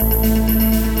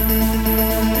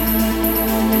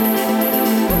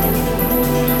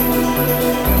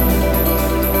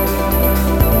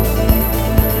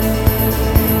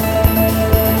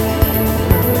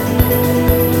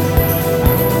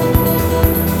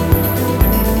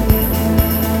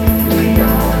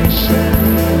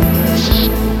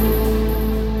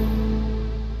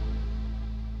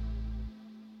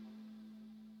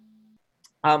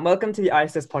Welcome to the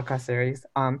Lyricist podcast series.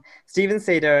 Stephen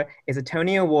Sader is a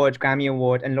Tony Award, Grammy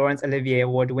Award, and Laurence Olivier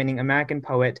Award-winning American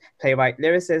poet, playwright,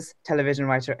 lyricist, television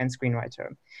writer, and screenwriter.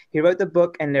 He wrote the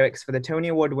book and lyrics for the Tony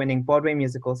Award-winning Broadway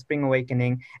musical Spring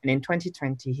Awakening, and in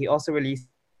 2020, he also released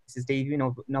his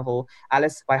debut novel,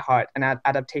 Alice by Heart, an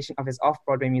adaptation of his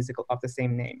off-Broadway musical of the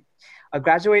same name. A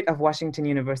graduate of Washington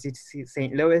University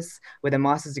St. Louis with a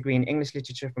master's degree in English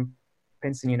literature from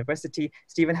Princeton University,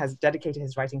 Stephen has dedicated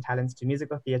his writing talents to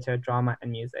musical theater, drama, and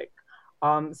music.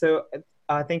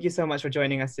 Thank you so much for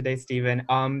joining us today, Stephen.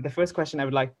 The first question I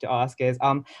would like to ask is,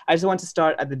 I just want to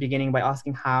start at the beginning by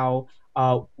asking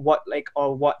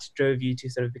what drove you to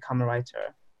sort of become a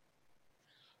writer?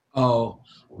 Oh,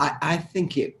 I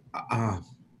think it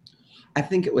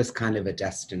was kind of a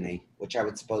destiny, which I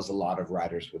would suppose a lot of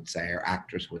writers would say or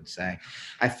actors would say.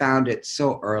 I found it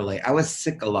so early. I was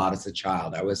sick a lot as a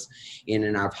child. I was in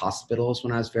and out of hospitals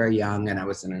when I was very young, and I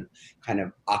was in a kind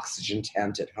of oxygen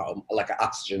tent at home, like a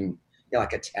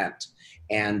tent.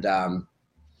 And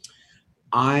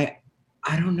I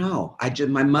don't know.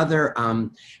 My mother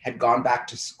had gone back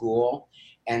to school,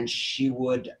 and she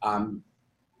would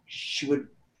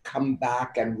come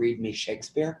back and read me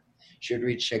Shakespeare. She would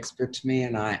read Shakespeare to me,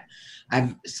 and I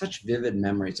have such vivid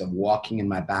memories of walking in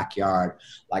my backyard,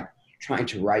 like trying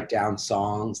to write down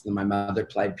songs. Then my mother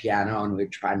played piano, and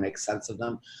we'd try and make sense of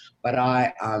them. But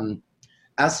I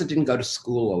also didn't go to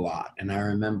school a lot, and I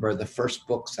remember the first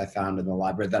books I found in the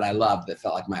library that I loved that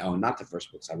felt like my own. Not the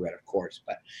first books I read, of course,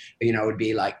 but it would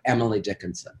be like Emily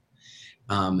Dickinson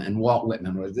and Walt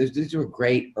Whitman. These were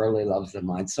great early loves of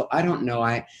mine. So I don't know.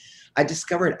 I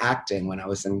discovered acting when I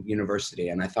was in university,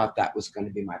 and I thought that was going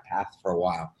to be my path for a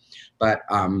while. But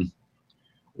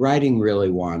writing really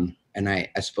won, and I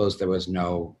suppose there was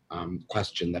no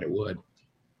question that it would.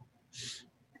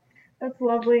 That's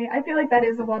lovely. I feel like that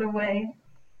is a lot of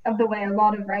the way a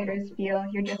lot of writers feel.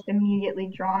 You're just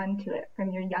immediately drawn to it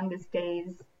from your youngest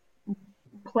days,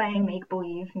 playing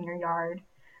make-believe in your yard.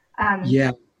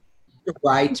 Yeah.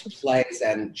 Write plays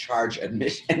and charge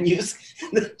admission and use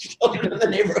the children of the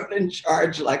neighborhood and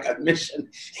charge like admission,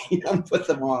 put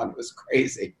them on. It was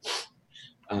crazy.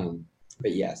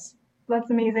 But yes. That's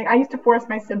amazing. I used to force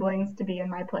my siblings to be in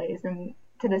my plays, and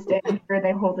to this day, I'm sure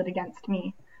they hold it against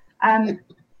me. I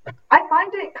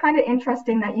find it kind of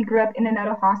interesting that you grew up in and out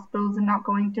of hospitals and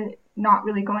not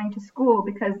really going to school,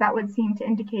 because that would seem to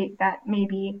indicate that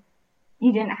maybe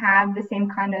you didn't have the same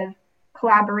kind of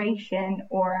collaboration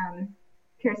or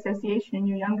peer association in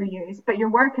your younger years, but your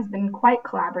work has been quite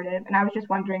collaborative, and I was just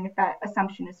wondering if that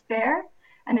assumption is fair,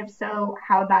 and if so,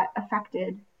 how that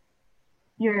affected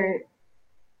your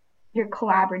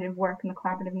collaborative work and the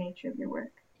collaborative nature of your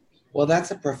work. Well,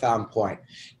 that's a profound point.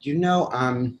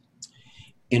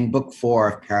 In book 4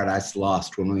 of Paradise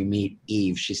Lost, when we meet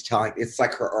Eve, it's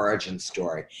like her origin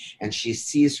story. And she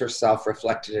sees herself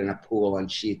reflected in a pool, and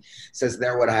she says,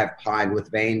 "There would I have pined with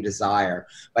vain desire."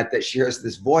 But that she hears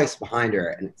this voice behind her,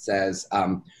 and it says,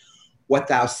 what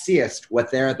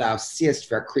there thou seest,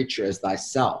 fair creature, is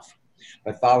thyself.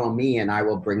 But follow me, and I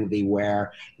will bring thee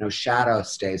where no shadow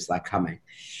stays thy coming.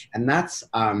 And that's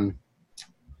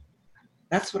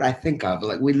what I think of.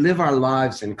 Like, we live our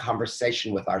lives in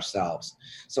conversation with ourselves.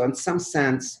 So in some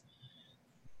sense,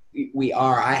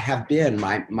 I have been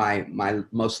my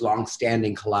most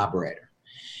long-standing collaborator,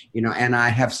 and I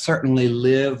have certainly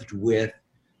lived with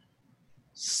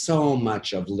so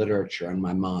much of literature in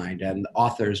my mind, and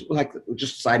authors, like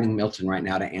just citing Milton right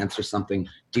now to answer something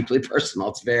deeply personal.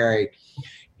 It's very,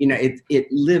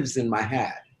 it lives in my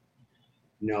head.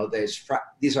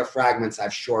 These are fragments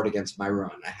I've shored against my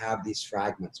ruin. I have these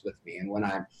fragments with me. And when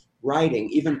I'm writing,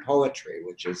 even poetry,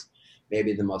 which is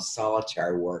maybe the most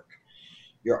solitary work,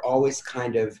 you're always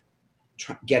kind of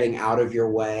getting out of your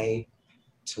way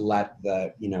to let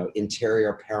the,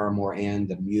 interior paramour in,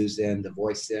 the muse in, the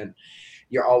voice in.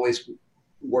 You're always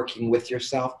working with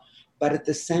yourself. But at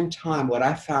the same time, what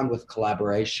I found with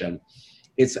collaboration,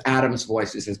 it's Adam's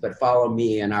voice who says, "But follow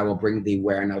me, and I will bring thee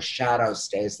where no shadow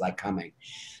stays thy coming."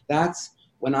 That's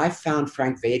when I found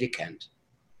Frank Wedekind.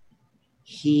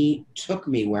 He took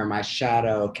me where my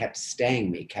shadow kept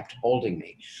staying me, kept holding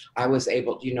me. I was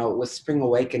able, with Spring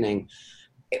Awakening,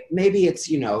 maybe it's,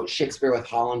 Shakespeare with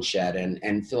Holinshed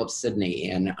and Philip Sidney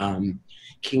in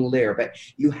King Lear, but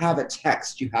you have a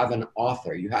text, you have an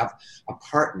author, you have a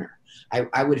partner.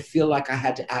 I would feel like I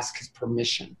had to ask his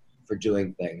permission for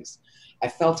doing things. I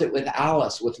felt it with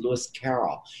Alice, with Lewis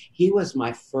Carroll. He was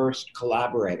my first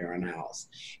collaborator on Alice,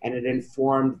 and it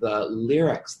informed the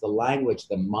lyrics, the language,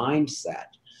 the mindset,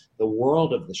 the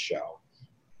world of the show.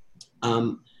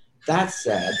 That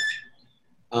said,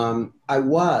 I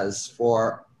was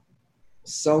for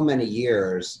so many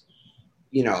years,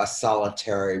 you know, a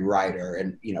solitary writer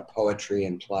and, you know, poetry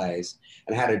and plays,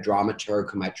 and had a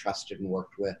dramaturg whom I trusted and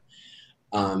worked with.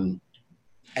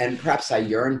 And perhaps I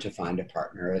yearned to find a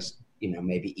partner, as, you know,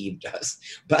 maybe Eve does.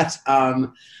 But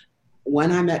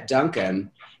when I met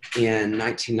Duncan in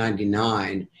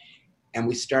 1999, and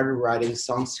we started writing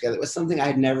songs together, it was something I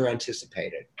had never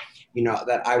anticipated. You know,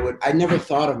 that I never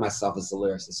thought of myself as a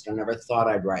lyricist. I never thought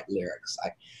I'd write lyrics.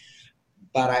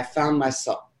 But I found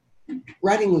myself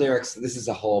writing lyrics. This is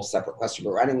a whole separate question,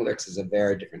 but writing lyrics is a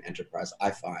very different enterprise,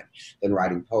 I find, than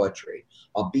writing poetry.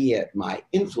 Albeit my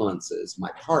influences, my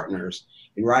partners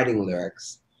in writing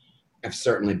lyrics have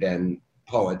certainly been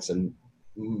poets, and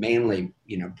mainly,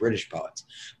 you know, British poets.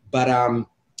 But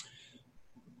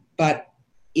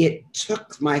it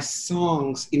took my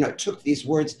songs, you know, it took these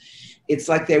words, it's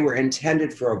like they were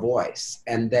intended for a voice,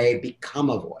 and they become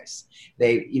a voice.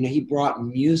 They, you know, he brought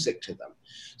music to them.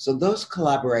 So those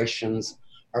collaborations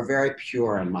are very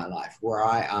pure in my life, where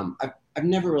I've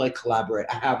never really collaborated.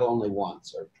 I have only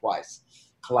once or twice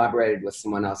collaborated with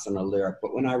someone else on a lyric.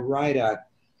 But when I write a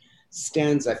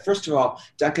stanza, first of all,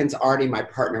 Duncan's already my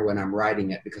partner when I'm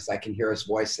writing it, because I can hear his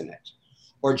voice in it.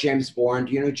 Or James Bourne.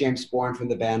 Do you know James Bourne from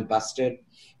the band Busted?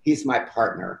 He's my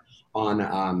partner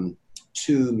on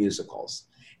 2 musicals,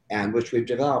 and which we've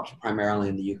developed primarily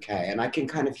in the UK. And I can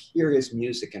kind of hear his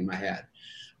music in my head.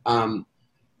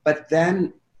 But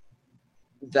then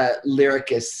the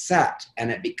lyric is set, and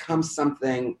it becomes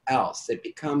something else. It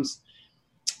becomes,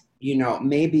 you know,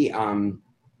 maybe, I'm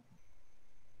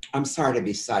sorry to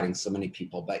be citing so many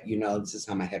people, but, you know, this is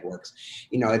how my head works.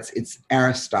 You know, it's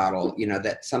Aristotle, you know,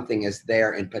 that something is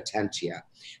there in potentia,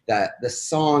 that the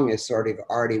song is sort of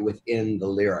already within the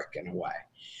lyric in a way.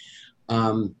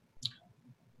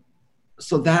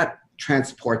 So that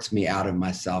transports me out of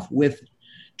myself. With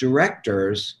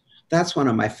directors, that's one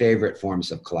of my favorite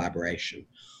forms of collaboration,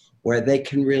 where they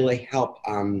can really help.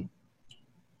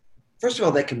 First of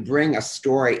all, they can bring a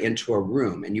story into a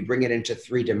room, and you bring it into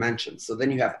 3 dimensions. So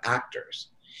then you have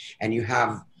actors, and you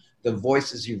have the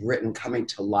voices you've written coming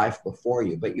to life before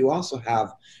you, but you also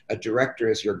have a director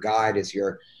as your guide, as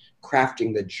you're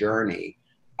crafting the journey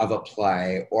of a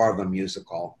play or of a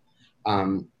musical.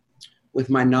 With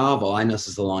my novel, I know this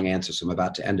is a long answer, so I'm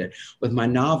about to end it. With my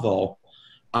novel,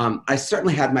 I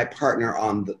certainly had my partner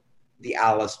on the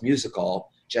Alice musical,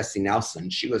 Jessie Nelson.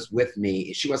 She was with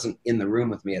me. She wasn't in the room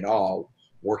with me at all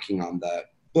working on the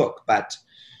book, but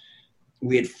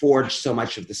we had forged so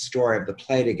much of the story of the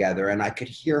play together, and I could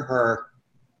hear her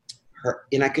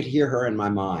in my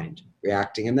mind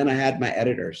reacting. And then I had my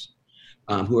editors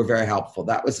who were very helpful.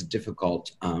 That was a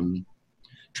difficult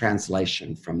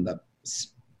translation from the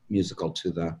musical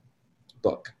to the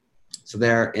book. So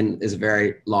there is a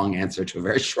very long answer to a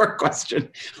very short question.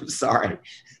 I'm sorry.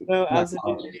 No,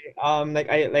 absolutely.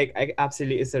 I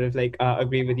absolutely sort of like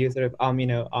agree with you. Sort of you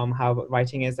know, how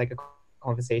writing is like a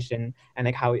conversation, and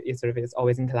like how it sort of is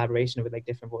always in collaboration with like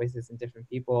different voices and different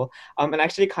people. And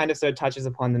actually kind of sort of touches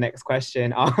upon the next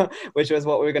question, which was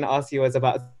what we were going to ask you was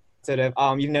about sort of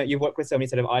you know, you've worked with so many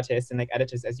sort of artists and like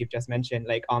editors, as you've just mentioned,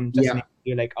 like just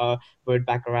you like Burt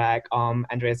Bacharach,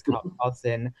 Andreas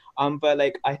Carlson, but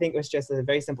like I think it was just a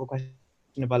very simple question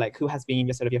about like who has been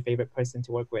your favorite person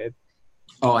to work with.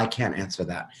 Oh, I can't answer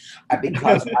that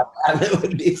because I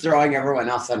would be throwing everyone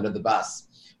else under the bus.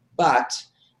 But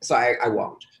so I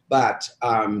won't. But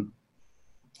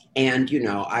and you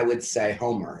know, I would say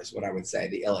Homer is what I would say,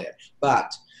 the Iliad.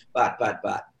 But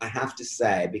I have to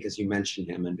say, because you mentioned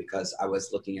him and because I was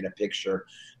looking at a picture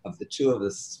of the 2 of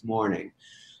us this morning,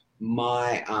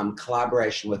 my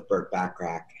collaboration with Burt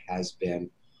Bacharach has been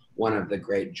one of the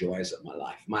great joys of my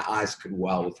life. My eyes could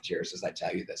well with tears as I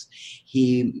tell you this.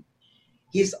 He's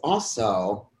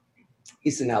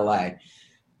in LA.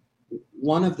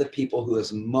 One of the people who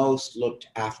has most looked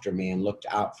after me and looked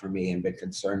out for me and been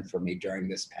concerned for me during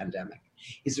this pandemic.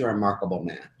 He's a remarkable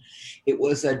man. It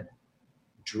was a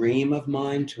dream of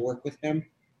mine to work with him,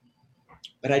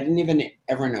 but I didn't even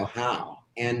ever know how.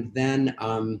 And then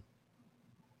I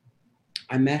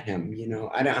met him. You know,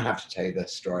 I don't have to tell you the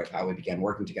story of how we began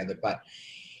working together, but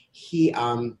he,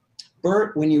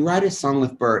 Burt, when you write a song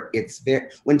with Burt,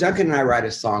 when Duncan and I write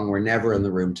a song, we're never in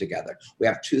the room together. We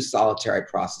have 2 solitary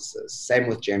processes. Same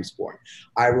with James Bourne.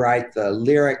 I write the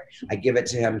lyric, I give it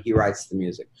to him, he writes the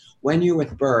music. When you're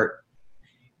with Burt,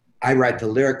 I write the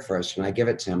lyric first and I give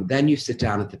it to him. Then you sit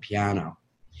down at the piano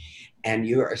and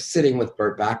you are sitting with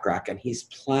Burt Bacharach and he's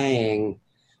playing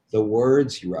the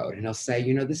words he wrote. And he'll say,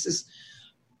 you know, this is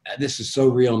so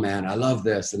real, man. I love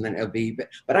this. And then it'll be,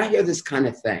 but I hear this kind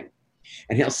of thing.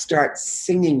 And he'll start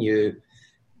singing you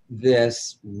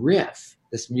this riff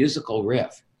this musical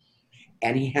riff.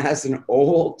 And he has an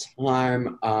old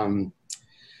time,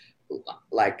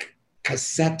 like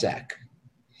cassette deck.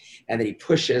 And then he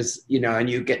pushes, you know, and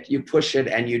you push it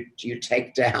and you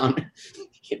take down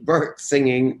Bert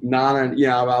singing Nana, you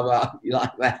know, blah, blah,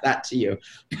 like that to you.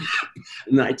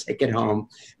 And then I take it home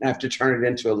and I have to turn it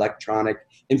into electronic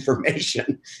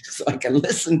information so I can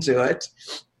listen to it.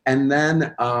 And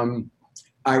then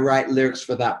I write lyrics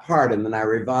for that part, and then I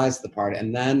revise the part.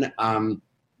 And then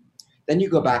you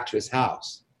go back to his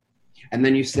house and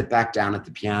then you sit back down at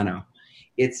the piano.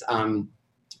 It's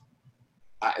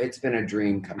been a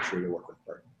dream come true to work with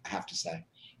Bert, I have to say.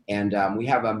 And we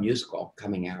have a musical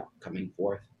coming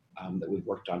forth that we've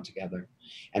worked on together.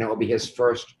 And it will be his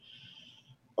first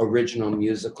original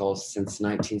musical since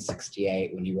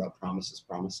 1968 when he wrote Promises,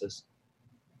 Promises.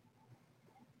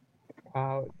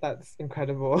 Wow, that's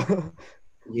incredible.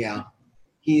 Yeah,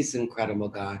 he's an incredible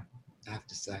guy, I have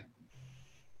to say.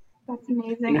 That's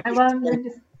amazing. I love your,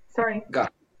 sorry.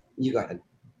 You go ahead.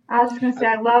 I was just going to say,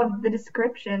 I love the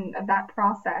description of that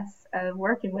process of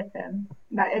working with him.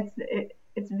 That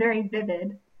it's very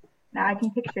vivid. Now I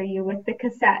can picture you with the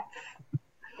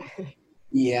cassettes.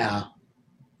 Yeah.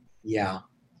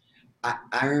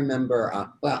 I remember.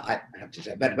 Well, I have to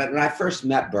say, but when I first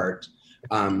met Bert,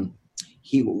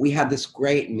 we had this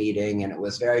great meeting, and it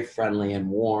was very friendly and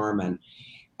warm. And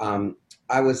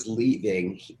I was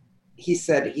leaving. He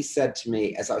said to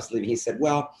me as I was leaving, he said,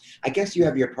 well, I guess you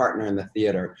have your partner in the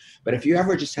theater, but if you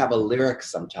ever just have a lyric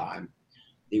sometime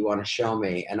that you want to show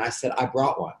me. And I said, I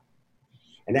brought one.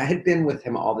 And I had been with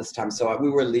him all this time. So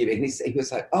we were leaving. He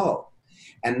was like, oh.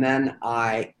 And then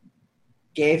I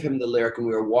gave him the lyric and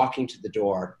we were walking to the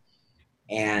door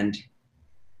and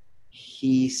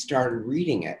he started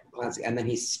reading it. And then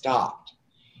he stopped.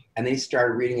 And then he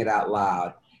started reading it out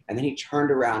loud. And then he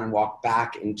turned around and walked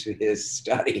back into his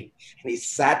study and he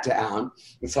sat down.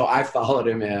 And so I followed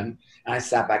him in and I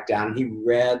sat back down and he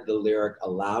read the lyric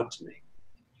aloud to me.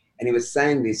 And he was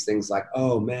saying these things like,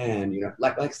 oh man, you know,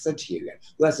 like I said to you,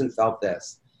 who hasn't felt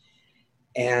this?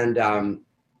 And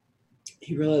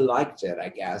he really liked it, I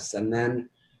guess. And then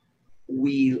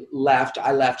I left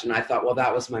and I thought, well,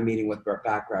 that was my meeting with Burt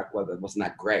Bacharach. Well, it wasn't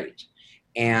that great.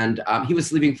 And he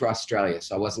was leaving for Australia,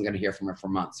 so I wasn't going to hear from him for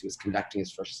months. He was conducting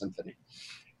his first symphony.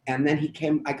 And then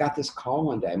I got this call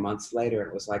one day, months later.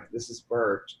 It was like, this is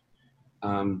Bert.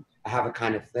 I have a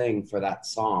kind of thing for that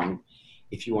song,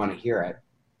 if you want to hear it.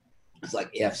 It's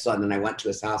like, if so. And then I went to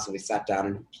his house and we sat down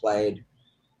and he played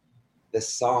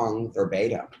this song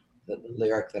verbatim, the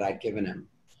lyric that I'd given him,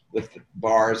 with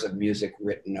bars of music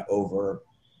written over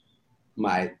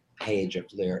my page of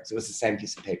lyrics. It was the same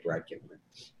piece of paper I'd given him.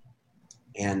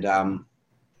 And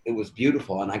it was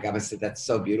beautiful. And I said, that's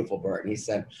so beautiful, Bert. And he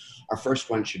said, our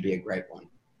first one should be a great one.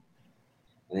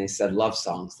 And he said, love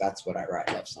songs. That's what I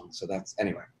write, love songs. So that's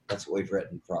what we've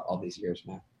written for all these years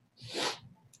now.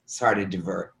 Sorry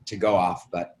to go off,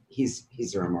 but he's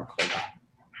a remarkable guy.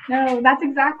 No, that's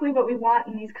exactly what we want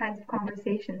in these kinds of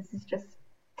conversations, is just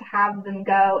to have them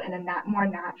go in a more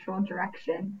natural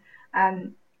direction.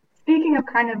 Speaking of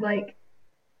kind of like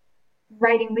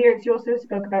writing lyrics, you also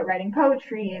spoke about writing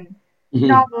poetry and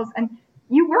novels, and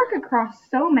you work across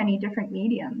so many different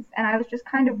mediums. And I was just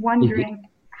kind of wondering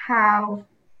how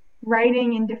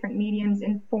writing in different mediums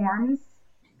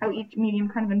how each medium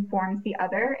kind of informs the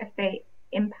other, if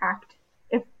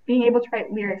being able to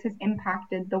write lyrics has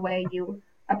impacted the way you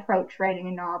approach writing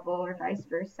a novel or vice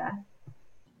versa.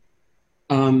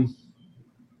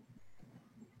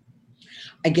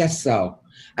 I guess so.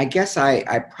 I guess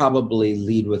I probably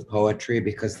lead with poetry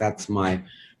because that's my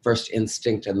first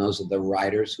instinct, and those are the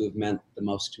writers who have meant the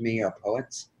most to me, are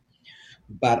poets.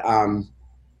 But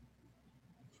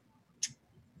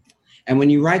and when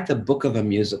you write the book of a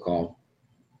musical,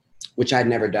 which I'd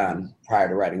never done prior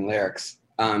to writing lyrics,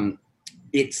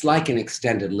 it's like an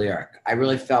extended lyric. I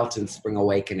really felt in Spring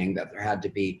Awakening that there had to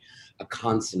be a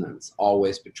consonance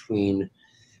always between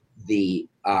the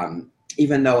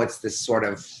even though it's this sort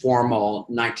of formal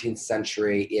 19th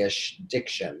century-ish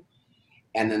diction,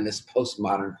 and then this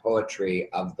postmodern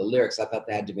poetry of the lyrics, I thought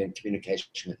they had to be in communication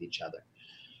with each other.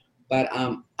 But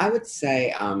I would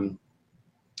say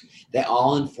they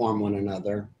all inform one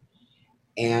another.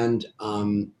 And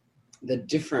the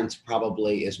difference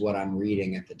probably is what I'm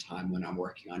reading at the time when I'm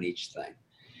working on each thing.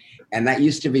 And that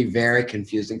used to be very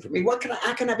confusing for me.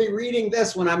 How can I be reading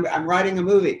this when I'm writing a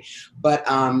movie? But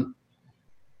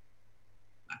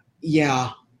yeah,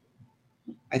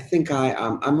 I think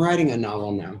I'm writing a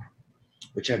novel now,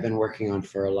 which I've been working on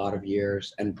for a lot of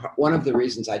years. And one of the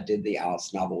reasons I did the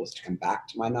Alice novel was to come back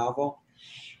to my novel.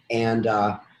 And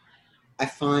I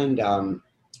find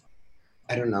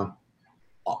I don't know,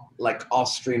 like all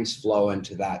streams flow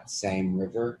into that same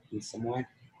river in some way.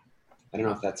 I don't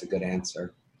know if that's a good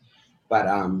answer, but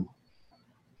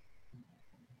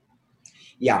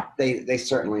yeah, they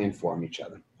certainly inform each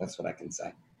other. That's what I can say.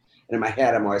 And in my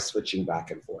head, I'm always switching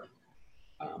back and forth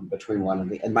between one and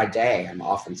the. In my day, I'm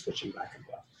often switching back and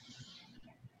forth.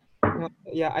 Well,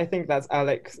 yeah, I think that's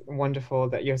like wonderful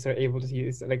that you're sort of able to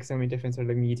use like so many different sort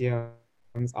of mediums.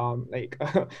 Like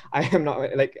I am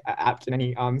not like apt in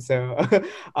any so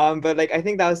but like I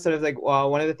think that was sort of like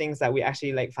one of the things that we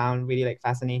actually like found really like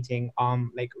fascinating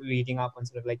like reading up on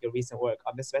sort of like your recent work,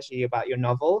 especially about your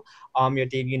novel, your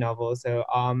debut novel. So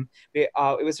it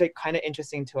was like kind of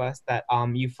interesting to us that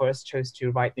you first chose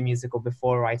to write the musical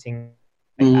before writing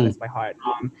like Alice by Heart,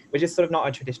 which is sort of not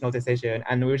a traditional decision.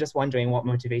 And we were just wondering what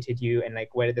motivated you and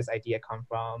like where did this idea come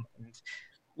from? And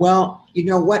well, you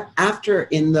know what? After,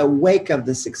 in the wake of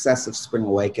the success of Spring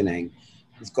Awakening,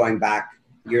 it's going back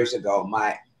years ago.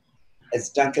 As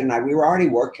Duncan and I, we were already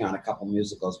working on a couple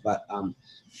musicals, but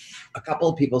a couple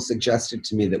of people suggested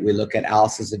to me that we look at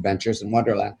Alice's Adventures in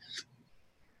Wonderland,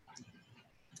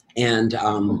 and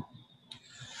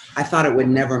I thought it would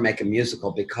never make a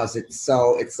musical because it's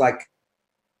like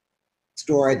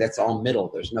story that's all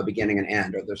middle. There's no beginning and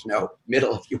end, or there's no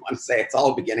middle, if you want to say. It's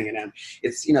all beginning and end.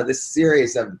 It's, you know, this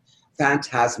series of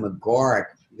phantasmagoric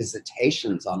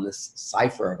visitations on this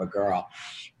cipher of a girl.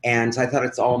 And I thought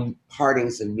it's all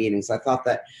partings and meetings. I thought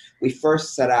that we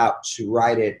first set out to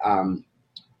write it,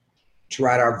 to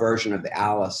write our version of the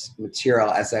Alice material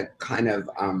as a kind of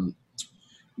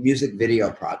music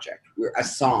video project.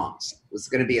 Songs. It was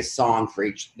going to be a song for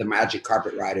the magic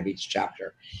carpet ride of each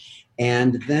chapter.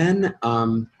 And then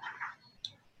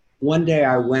one day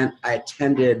I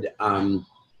attended, there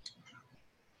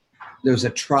was a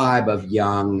tribe of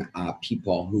young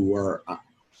people who were,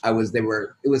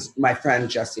 it was my friend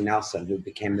Jessie Nelson, who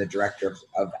became the director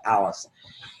of Alice.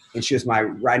 And she was my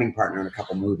writing partner in a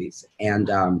couple movies. And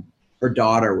her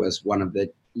daughter was one of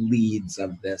the leads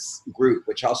of this group,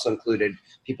 which also included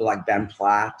people like Ben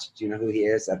Platt. Do you know who he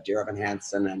is? Dear Evan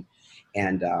Hansen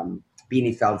and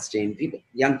Beanie Feldstein,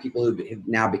 young people who have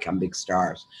now become big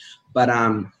stars. But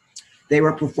they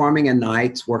were performing a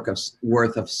night's worth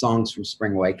of songs from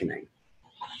Spring Awakening.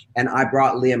 And I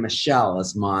brought Leah Michelle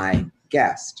as my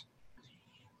guest.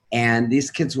 And these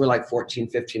kids were like 14,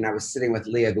 15. I was sitting with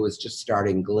Leah, who was just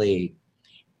starting Glee.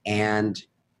 And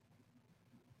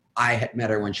I had met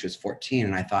her when she was 14.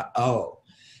 And I thought, oh,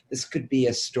 this could be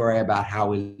a story about how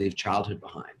we leave childhood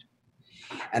behind.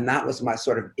 And that was my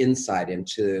sort of insight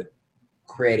into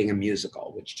creating a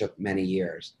musical, which took many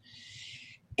years.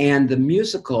 And the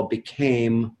musical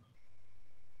became,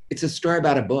 it's a story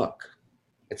about a book.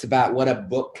 It's about what a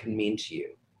book can mean to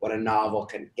you, what a novel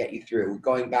can get you through.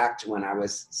 Going back to when I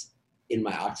was in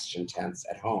my oxygen tents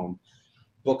at home,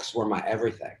 books were my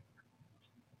everything.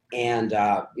 And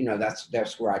you know,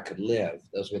 that's where I could live.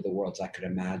 Those were the worlds I could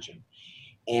imagine.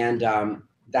 And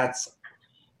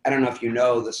I don't know if you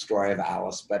know the story of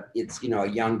Alice, but it's, you know, a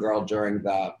young girl during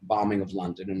the bombing of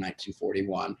London in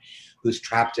 1941 who's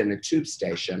trapped in a tube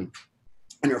station,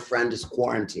 and her friend is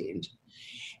quarantined.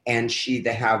 And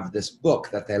they have this book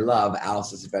that they love,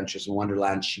 Alice's Adventures in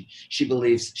Wonderland. She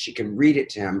believes she can read it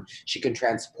to him. She can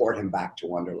transport him back to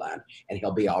Wonderland, and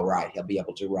he'll be all right. He'll be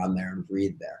able to run there and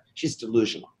read there. She's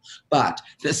delusional. But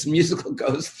this musical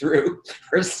goes through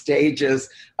her stages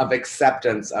of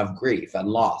acceptance of grief and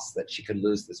loss, that she could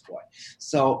lose this boy.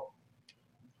 So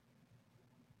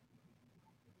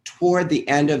toward the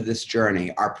end of this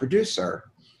journey, our producer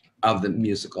of the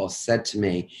musical said to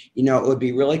me, you know, it would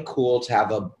be really cool to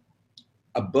have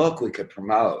a book we could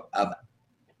promote of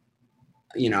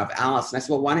Alice. And I said,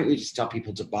 well, why don't we just tell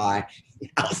people to buy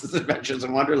Alice's Adventures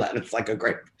in Wonderland? It's like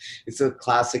it's a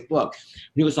classic book.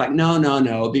 And he was like, no,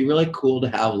 it'd be really cool to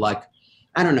have, like,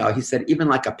 I don't know, he said, even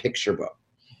like a picture book.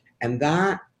 And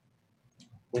that,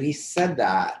 when he said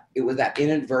that, it was that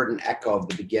inadvertent echo of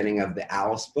the beginning of the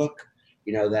Alice book,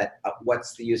 you know, that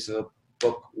what's the use of a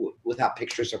book without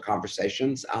pictures or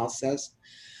conversations, Alice says.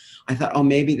 I thought, oh,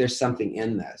 maybe there's something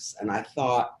in this. And I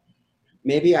thought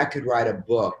maybe I could write a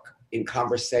book in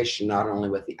conversation, not only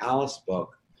with the Alice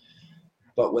book,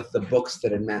 but with the books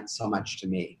that had meant so much to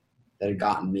me, that had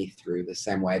gotten me through the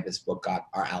same way this book got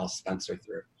our Alice Spencer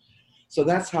through. So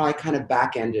that's how I kind of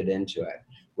back-ended into it,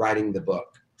 writing the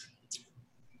book.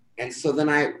 And so then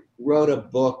I wrote a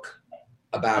book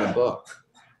about a book,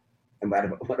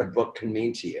 about what a book can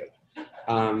mean to you.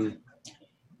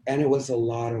 And it was a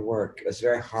lot of work. It was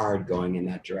very hard going in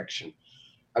that direction.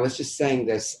 I was just saying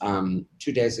this 2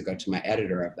 days ago to my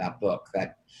editor of that book,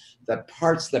 that the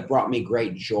parts that brought me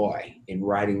great joy in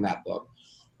writing that book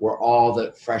were all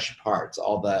the fresh parts,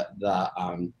 all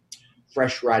the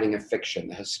fresh writing of fiction,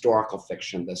 the historical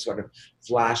fiction, the sort of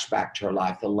flashback to her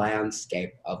life, the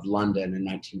landscape of London in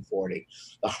 1940.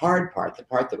 The hard part, the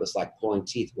part that was like pulling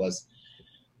teeth, was,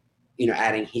 you know,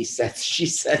 adding he says, she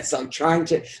said. So I'm trying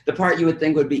to, the part you would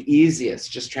think would be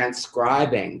easiest, just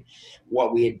transcribing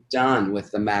what we had done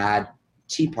with the Mad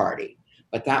Tea Party.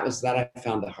 But that I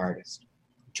found the hardest,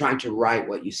 trying to write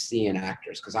what you see in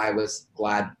actors, because I was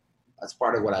glad, that's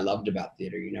part of what I loved about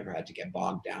theater. You never had to get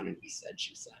bogged down in he said,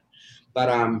 she said. But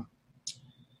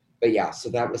yeah, so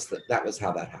that was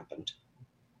how that happened.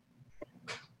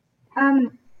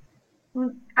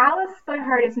 Alice by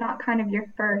Heart is not kind of your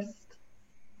first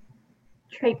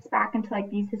traipse back into like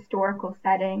these historical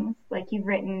settings. Like you've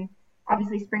written,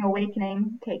 obviously Spring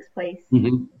Awakening takes place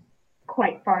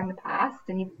quite far in the past,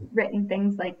 and you've written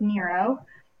things like Nero.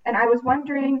 And I was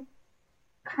wondering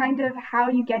kind of how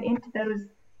you get into those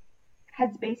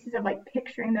headspaces of like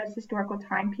picturing those historical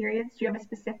time periods. Do you have a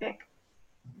specific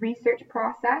research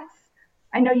process?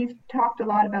 I know you've talked a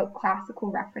lot about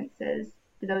classical references.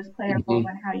 Do those play a role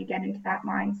in how you get into that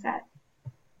mindset?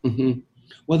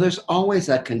 Well, there's always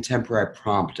a contemporary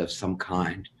prompt of some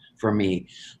kind for me.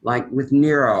 Like with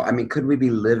Nero, I mean, could we be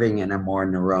living in a more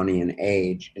Neronian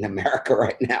age in America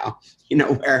right now? You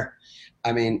know, where,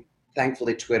 I mean,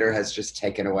 thankfully Twitter has just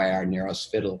taken away our Nero's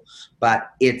fiddle,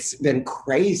 but it's been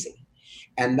crazy.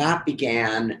 And that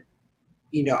began,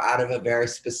 you know, out of a very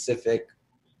specific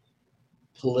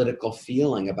political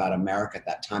feeling about America at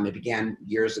that time. It began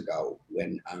years ago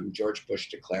when George Bush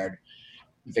declared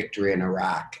victory in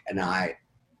Iraq, and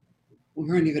we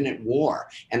weren't even at war.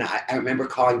 And I remember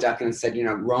calling Duncan and said, you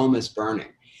know, Rome is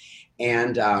burning.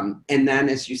 And then,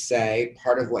 as you say,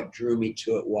 part of what drew me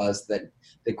to it was that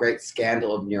the great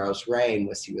scandal of Nero's reign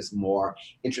was he was more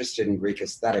interested in Greek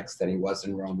aesthetics than he was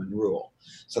in Roman rule.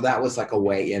 So that was like a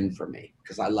way in for me,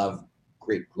 because I love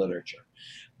Greek literature,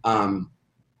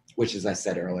 which, as I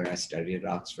said earlier, I studied at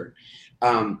Oxford.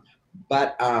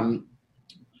 But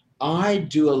I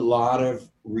do a lot of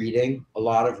reading, a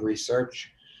lot of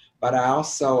research, but I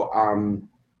also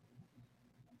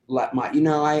let my, you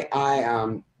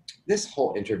know, this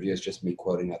whole interview is just me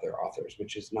quoting other authors,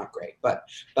 which is not great. But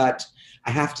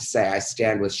I have to say, I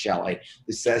stand with Shelley,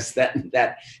 who says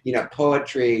that you know,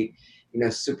 poetry, you know,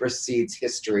 supersedes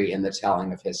history in the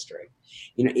telling of history.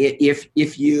 You know, if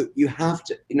you have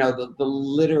to, you know, the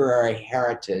literary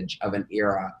heritage of an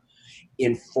era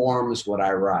informs what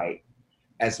I write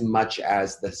as much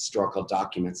as the historical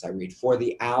documents I read. For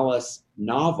the Alice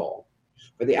novel,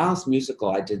 for the Alice musical,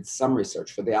 I did some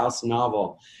research. For the Alice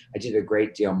novel, I did a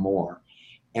great deal more.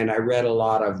 And I read a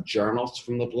lot of journals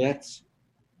from the Blitz,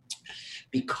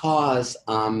 because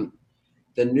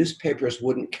the newspapers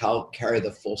wouldn't carry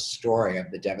the full story of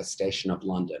the devastation of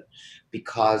London,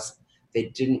 because they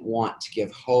didn't want to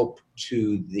give hope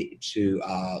to the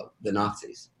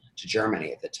Nazis, to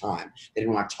Germany at the time. They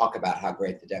didn't want to talk about how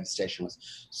great the devastation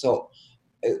was. So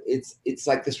it's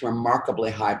like this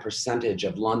remarkably high percentage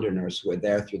of Londoners who were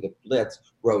there through the Blitz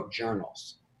wrote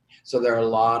journals. So there are a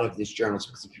lot of these journals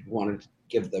because people wanted to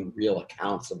give the real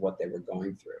accounts of what they were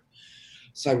going through.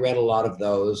 So I read a lot of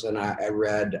those, and I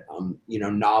read, you know,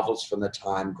 novels from the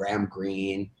time, Graham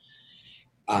Greene,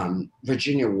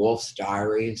 Virginia Woolf's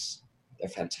diaries. They're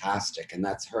fantastic, and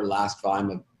that's her last volume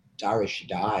of diaries. She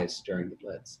dies during the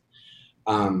Blitz.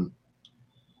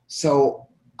 So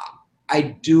I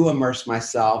do immerse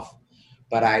myself,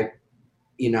 but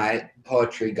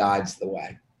poetry guides the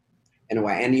way, in a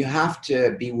way. And you have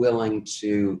to be willing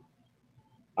to,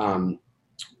 you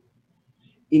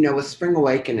know, with Spring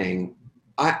Awakening,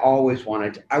 I was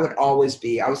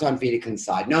on Wiedekind's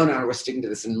side. No, we're sticking to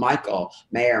this. And Michael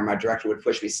Mayer, my director, would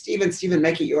push me, Stephen,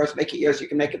 make it yours, you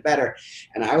can make it better.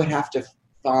 And I would have to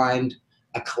find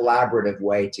a collaborative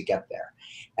way to get there.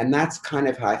 And that's kind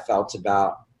of how I felt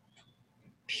about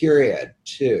period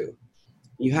too.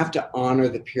 You have to honor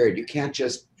the period. You can't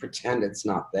just pretend it's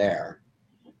not there.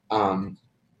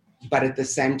 But at the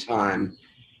same time,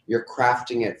 you're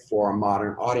crafting it for a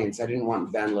modern audience. I didn't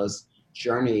want Wendla's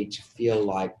journey to feel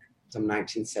like some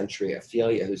 19th century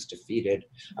Ophelia who's defeated.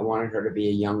 I wanted her to be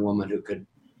a young woman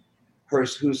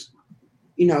who's,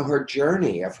 you know, her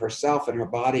journey of herself and her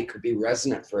body could be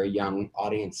resonant for a young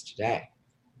audience today.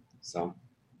 So.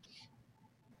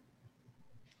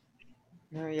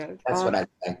 No, yeah. That's what I'd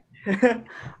say.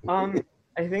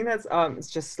 I think that's it's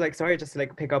just like, sorry, just to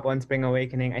like pick up on Spring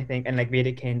Awakening, I think, and like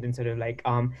Wedekind and sort of like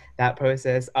that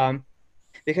process.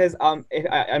 Because if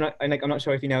I'm not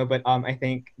sure if you know, but I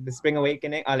think the Spring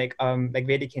Awakening like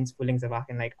Wedekind's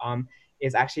Frühlingserwachen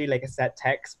is actually like a set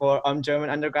text for German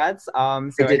undergrads. So I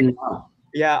didn't know.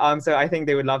 Yeah, so I think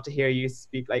they would love to hear you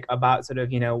speak like about sort of,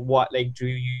 what like drew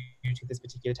you to this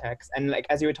particular text. And like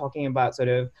as you were talking about sort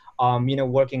of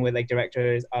working with like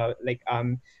directors,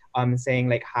 saying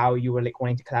like how you were like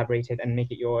wanting to collaborate it and make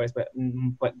it yours, but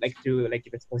like through like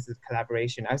this process of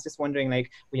collaboration. I was just wondering like,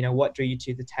 what drew you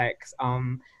to the text,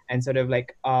 and sort of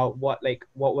like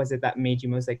what was it that made you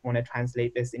most like want to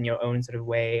translate this in your own sort of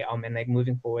way, and like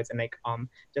moving forwards, and like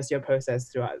just your process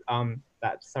throughout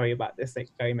that. Sorry about this like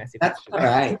very messy That's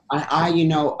question. all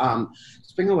right.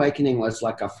 Spring Awakening was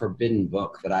like a forbidden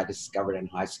book that I discovered in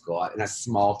high school in a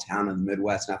small town in the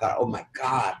Midwest. And I thought, oh my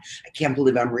God, I can't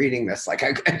believe I'm reading this. Like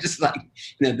I just like,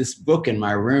 this book in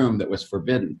my room that was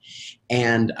forbidden.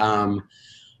 And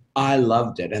I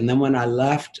loved it. And then when I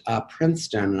left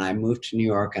Princeton and I moved to New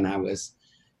York and I was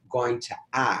going to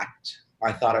act, or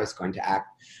I thought I was going to act,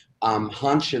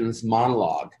 Hanshin's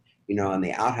monologue, in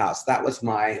the outhouse, that was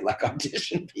my like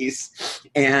audition piece.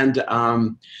 And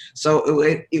so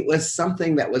it was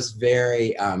something that was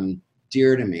very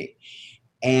dear to me.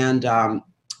 And I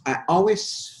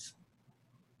always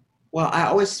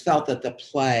felt that the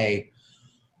play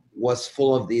was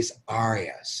full of these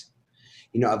arias,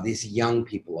 of these young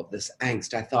people, of this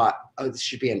angst. I thought, oh, this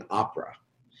should be an opera.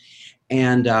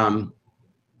 And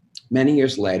many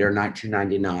years later,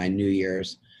 1999, New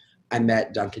Year's, I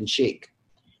met Duncan Sheik.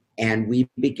 And we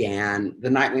began, the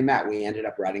night we met, we ended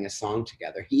up writing a song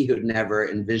together. He had never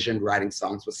envisioned writing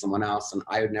songs with someone else, and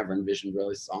I had never envisioned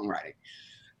really songwriting.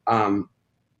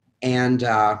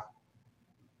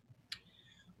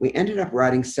 We ended up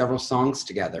writing several songs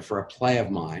together for a play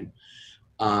of mine.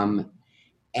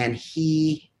 And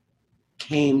he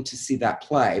came to see that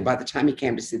play. By the time he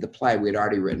came to see the play, we had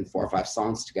already written 4 or 5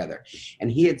 songs together. And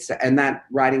he had said, and that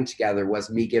writing together was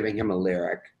me giving him a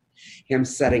lyric, him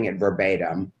setting it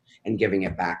verbatim, and giving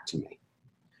it back to me.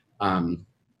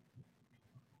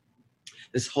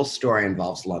 This whole story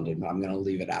involves London, but I'm going to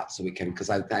leave it out so we can,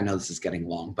 because I know this is getting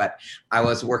long. But I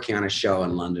was working on a show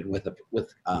in London with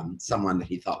someone that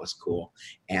he thought was cool,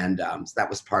 and so that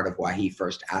was part of why he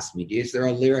first asked me, "Is there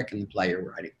a lyric in the play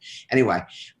you're writing?" Anyway,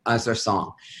 it's our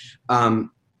song. In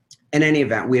any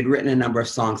event, we had written a number of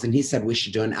songs, and he said we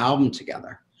should do an album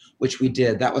together, which we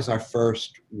did. That was our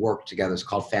first work together. It's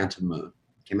called Phantom Moon.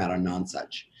 It came out on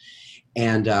Nonsuch.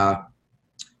 And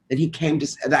then he came to,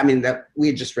 that we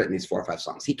had just written these 4 or 5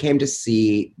 songs. He came to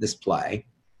see this play,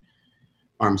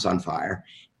 Arms on Fire.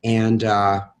 And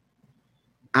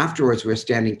afterwards we were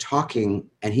standing talking,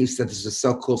 and he said, "This is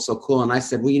so cool, so cool." And I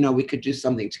said, "Well, we could do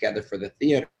something together for the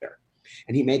theater."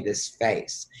 And he made this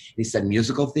face. He said,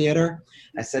 "Musical theater?"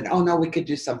 I said, "Oh no, we could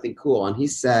do something cool." And he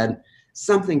said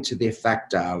something to the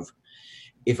effect of,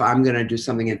 "If I'm going to do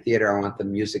something in theater, I want the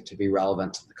music to be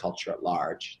relevant to the culture at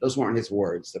large." Those weren't his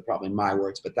words. They're probably my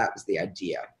words, but that was the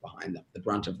idea behind them, the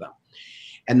brunt of them.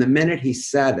 And the minute he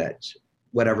said it,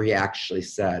 whatever he actually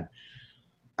said,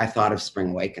 I thought of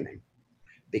Spring Awakening,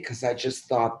 because I just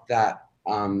thought that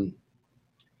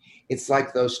it's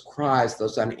like those cries,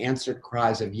 those unanswered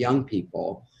cries of young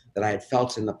people that I had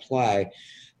felt in the play,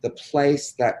 the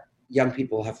place that young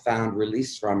people have found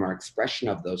release from or expression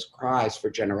of those cries for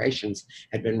generations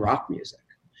had been rock music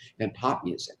and pop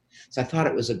music. So I thought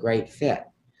it was a great fit.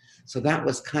 So that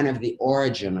was kind of the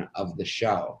origin of the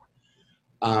show.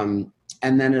 And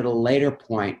then at a later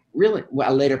point,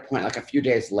 like a few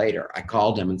days later, I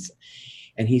called him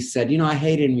and he said, "I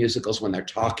hate in musicals when they're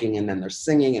talking and then they're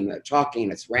singing and they're talking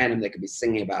and it's random. They could be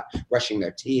singing about brushing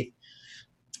their teeth."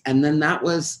 And then that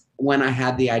was when I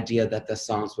had the idea that the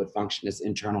songs would function as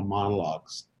internal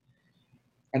monologues.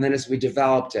 And then as we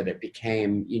developed it, it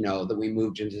became, that we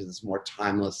moved into this more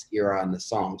timeless era in the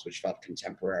songs, which felt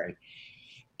contemporary.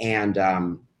 And,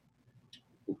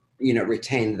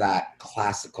 retained that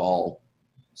classical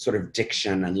sort of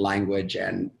diction and language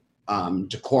and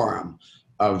decorum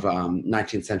of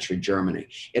 19th century Germany.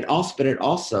 But it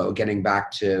also, getting back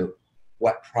to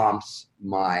what prompts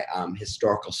my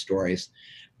historical stories,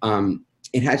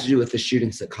 it had to do with the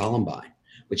shootings at Columbine,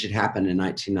 which had happened in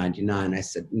 1999. I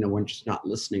said, we're just not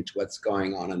listening to what's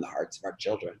going on in the hearts of our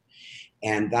children.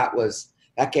 And that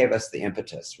gave us the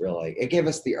impetus, really. It gave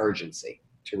us the urgency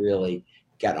to really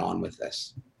get on with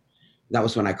this. That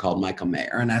was when I called Michael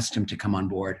Mayer and asked him to come on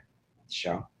board the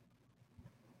show.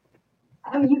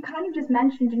 You kind of just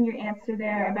mentioned in your answer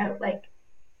there about like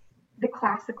the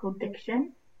classical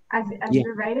diction as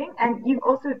you're writing, and you've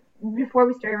also, before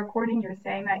we started recording, you were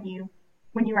saying that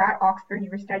when you were at Oxford, you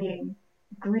were studying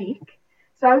Greek.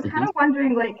 So I was kind of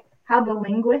wondering like how the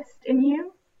linguist in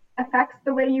you affects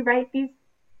the way you write these,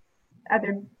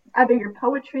 either your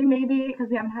poetry maybe, because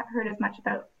we haven't heard as much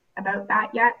about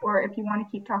that yet, or if you want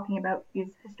to keep talking about these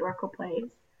historical plays.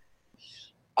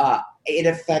 It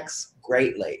affects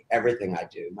greatly everything I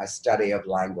do, my study of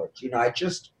language. You know, I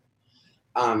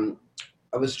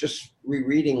was just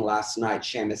rereading last night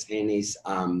Seamus Heaney's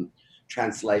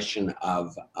translation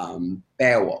of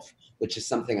Beowulf, which is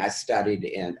something I studied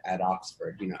at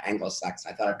Oxford, you know,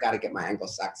 Anglo-Saxon. I thought, I've got to get my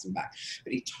Anglo-Saxon back.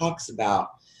 But he talks about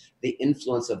the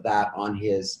influence of that on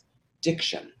his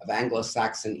diction of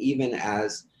Anglo-Saxon, even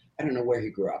as, I don't know where he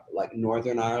grew up, like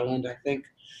Northern Ireland, I think.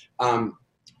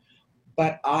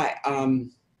 But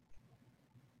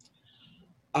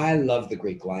I love the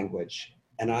Greek language,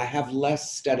 and I have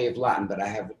less study of Latin, but I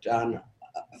have done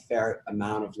a fair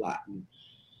amount of Latin.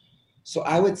 So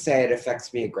I would say it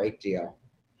affects me a great deal.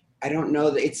 I don't know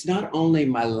that it's not only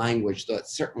my language, though it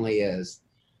certainly is,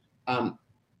 but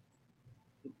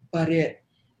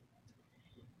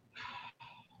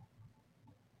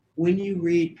when you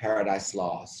read Paradise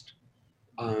Lost,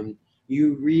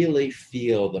 you really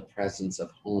feel the presence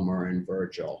of Homer and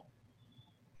Virgil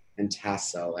and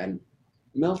Tasso, and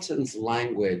Milton's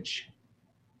language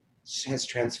has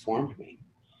transformed me.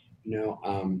 You know,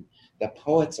 the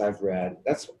poets I've read,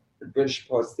 that's the British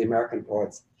poets, the American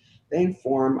poets, they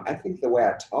inform, I think, the way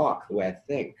I talk, the way I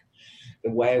think,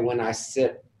 the way when I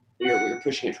sit, we're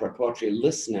pushing it toward poetry,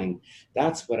 listening,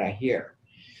 that's what I hear.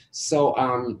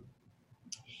 So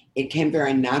it came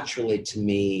very naturally to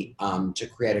me to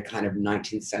create a kind of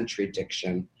 19th century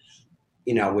diction,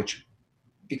 you know, which,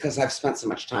 because I've spent so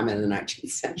much time in the 19th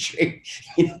century,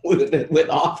 you know, with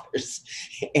authors,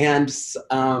 and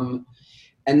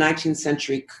 19th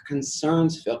century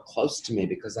concerns feel close to me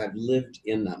because I've lived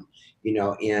in them, you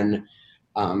know, in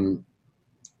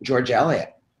George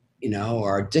Eliot, you know,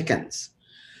 or Dickens.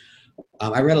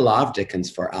 I read a lot of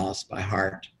Dickens for Alice by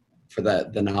Heart, for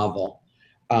the novel.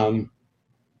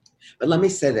 But let me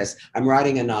say this, I'm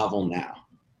writing a novel now.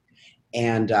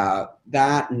 And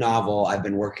that novel I've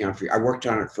been working on I worked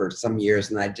on it for some years,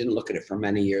 and I didn't look at it for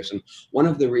many years. And one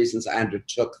of the reasons I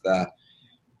undertook the,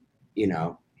 you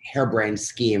know, harebrained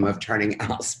scheme of turning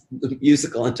Alice the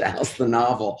musical into Alice the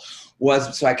novel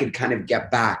was so I could kind of get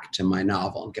back to my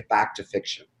novel and get back to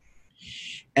fiction.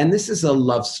 And this is a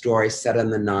love story set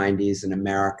in the 90s in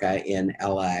America, in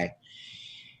LA.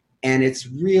 And it's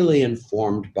really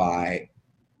informed by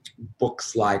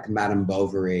books like Madame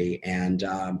Bovary and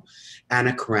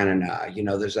Anna Karenina. You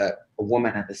know, there's a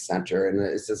woman at the center, and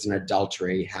this is an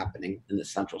adultery happening in the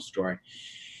central story.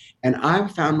 And I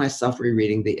found myself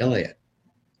rereading the Iliad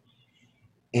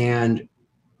and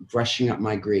brushing up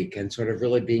my Greek and sort of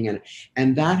really being in it.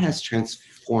 And that has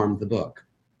transformed the book,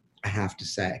 I have to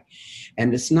say.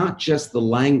 And it's not just the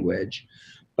language,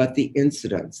 but the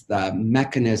incidents, the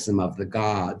mechanism of the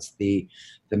gods, the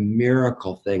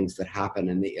miracle things that happen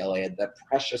in the Iliad, the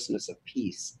preciousness of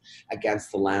peace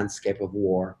against the landscape of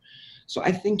war. So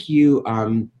I think you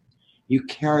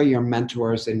carry your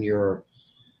mentors and your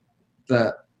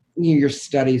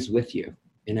studies with you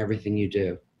in everything you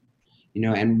do. You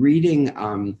know, and reading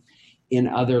in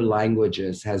other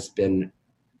languages has been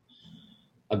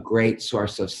a great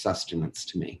source of sustenance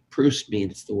to me. Proust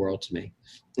means the world to me.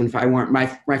 And if I weren't,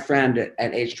 my friend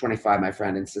at age 25, my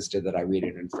friend insisted that I read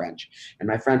it in French. And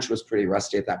my French was pretty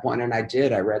rusty at that point, and I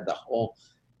did. I read the whole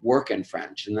work in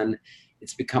French, and then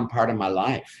it's become part of my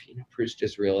life. You know, Proust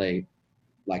is really,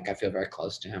 like, I feel very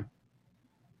close to him.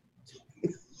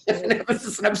 And it was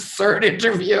just an absurd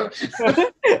interview.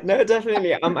 No,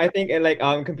 definitely. I think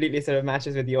it completely sort of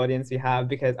matches with the audience we have,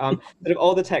 because sort of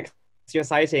all the texts you're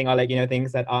citing are, like, you know,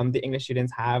 things that the English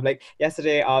students have. Like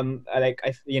yesterday,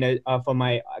 for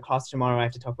my class tomorrow, I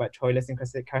have to talk about Troilus and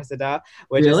Cressida,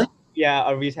 which Really? is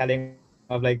a retelling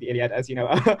of, like, the Iliad, as you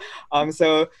know.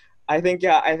 So I think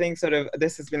sort of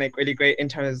this has been, like, really great in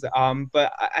terms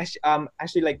but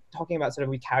actually, like, talking about sort of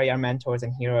we carry our mentors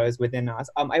and heroes within us.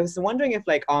 I was wondering if,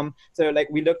 like, so, like,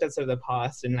 we looked at sort of the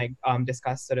past and, like,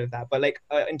 discussed sort of that, but, like,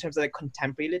 in terms of, like,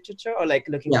 contemporary literature, or, like,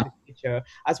 looking to the future,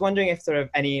 I was wondering if sort of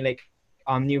any, like,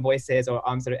 new voices, or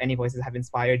sort of any voices have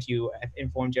inspired you,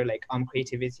 informed your, like,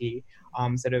 creativity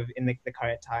sort of in, like, the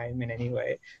current time in any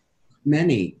way.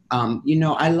 Many. You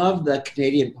know, I love the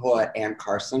Canadian poet Anne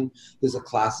Carson, who's a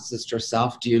classicist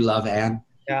herself. Do you love Anne?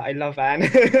 Yeah, I love Anne.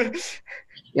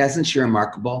 Yeah, isn't she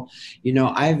remarkable? You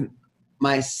know,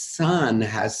 my son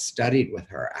has studied with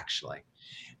her, actually,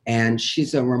 and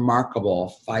she's a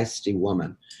remarkable, feisty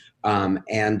woman.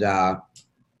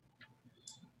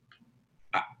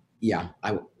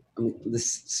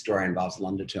 This story involves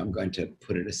London too. I'm going to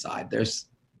put it aside.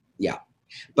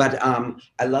 But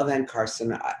I love Anne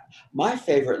Carson. My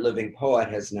favorite living poet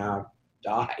has now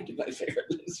died. I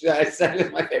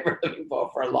said my favorite living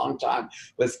poet for a long time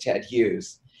was Ted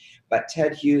Hughes. But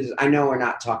Ted Hughes, I know we're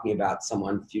not talking about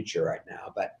someone future right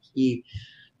now, but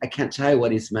I can't tell you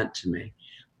what he's meant to me.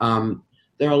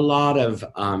 There are a lot of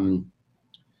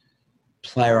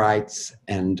playwrights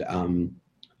and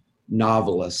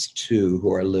novelists too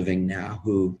who are living now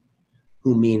who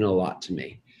mean a lot to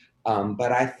me.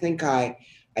 But I think I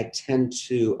tend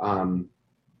to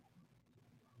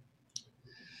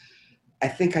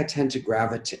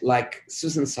gravitate, like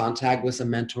Susan Sontag was a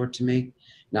mentor to me.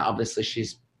 Now, obviously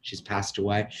she's passed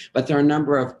away, but there are a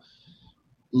number of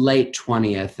late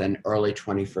 20th and early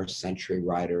 21st century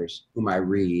writers whom I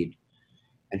read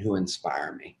and who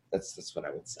inspire me. That's what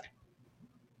I would say.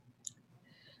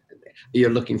 You're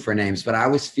looking for names, but I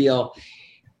always feel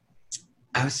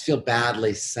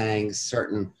badly saying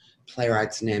certain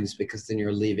playwrights' names because then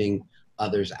you're leaving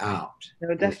others out.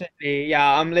 No, definitely.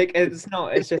 Yeah. Like, it's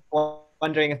just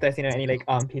wondering if there's, any like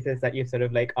pieces that you sort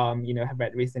of like have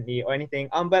read recently or anything.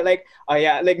 But like, oh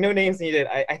yeah, like no names needed.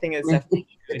 I think it's definitely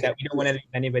true that we don't want to leave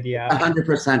anybody out.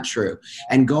 100% true.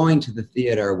 And going to the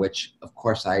theater, which of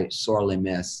course I sorely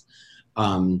miss,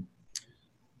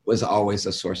 was always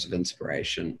a source of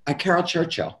inspiration. Carol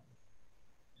Churchill.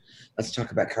 Let's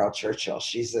talk about Carol Churchill.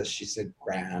 She's a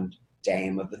grand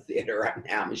dame of the theater right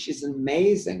now. I mean, she's an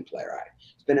amazing playwright.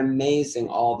 It's been amazing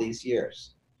all these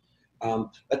years.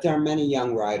 But there are many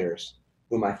young writers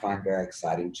whom I find very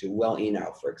exciting too. Will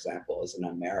Eno, for example, is an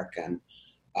American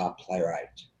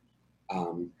playwright.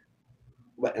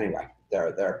 But anyway,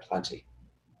 there are plenty.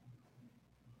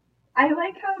 I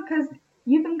like how, because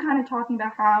you've been kind of talking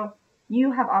about how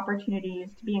you have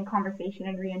opportunities to be in conversation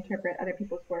and reinterpret other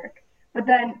people's work. But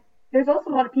then there's also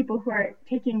a lot of people who are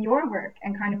taking your work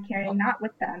and kind of carrying that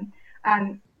with them.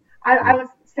 I was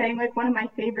saying, like, one of my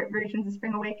favorite versions of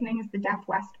Spring Awakening is the Deaf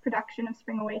West production of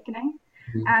Spring Awakening.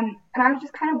 Mm-hmm. And I was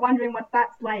just kind of wondering what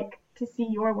that's like to see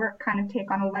your work kind of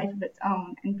take on a life of its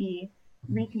own and be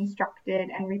reconstructed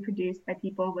and reproduced by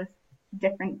people with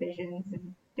different visions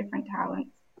and different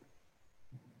talents.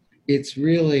 It's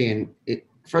really,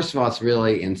 first of all, it's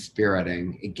really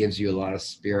inspiriting. It gives you a lot of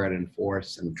spirit and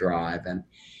force and drive. And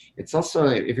it's also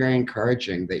very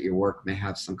encouraging that your work may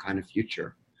have some kind of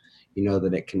future,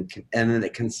 that it can, and that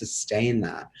it can sustain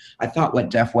that. I thought what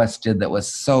Deaf West did that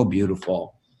was so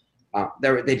beautiful.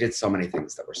 They did so many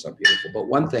things that were so beautiful, but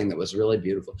one thing that was really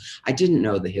beautiful, I didn't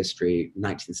know the history,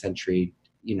 19th century,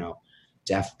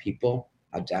 deaf people,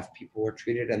 how deaf people were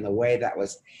treated, and the way that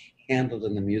was handled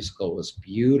in the musical was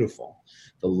beautiful.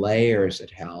 The layers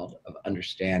it held of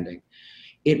understanding.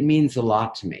 It means a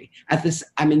lot to me.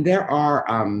 There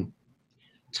are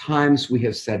times we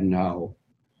have said no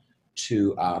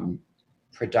to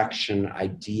production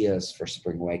ideas for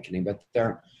Spring Awakening, but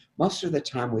most of the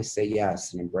time we say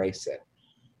yes and embrace it.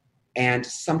 And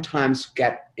sometimes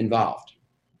get involved.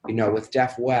 With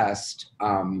Deaf West,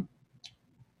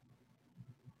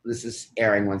 this is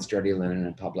airing once Dirty Linen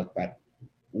in public, but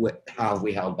how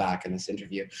we held back in this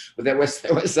interview. But there was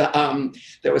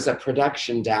a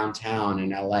production downtown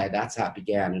in LA. That's how it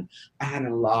began. And I had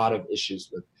a lot of issues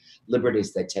with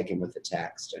liberties they'd taken with the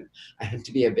text. And I had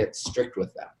to be a bit strict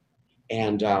with them.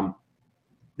 And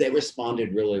they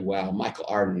responded really well. Michael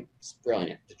Arden is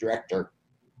brilliant, the director.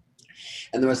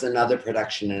 And there was another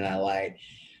production in LA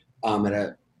at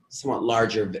a somewhat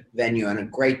larger venue, and a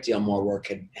great deal more work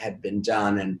had been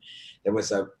done. And there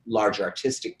was a larger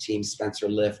artistic team. Spencer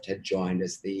Lift had joined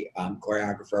as the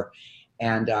choreographer.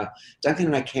 And Duncan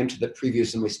and I came to the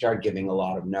previews and we started giving a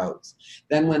lot of notes.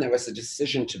 Then when there was a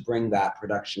decision to bring that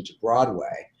production to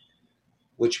Broadway,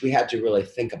 which we had to really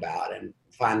think about, and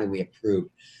finally we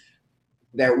approved,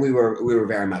 we were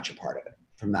very much a part of it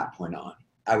from that point on.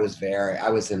 I was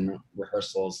in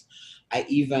rehearsals. I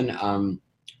even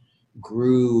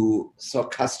grew so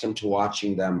accustomed to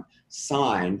watching them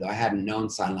sign, though I hadn't known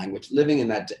sign language. Living in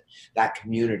that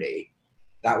community,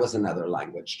 that was another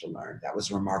language to learn. That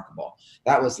was remarkable.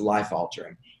 That was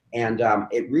life-altering. And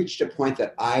it reached a point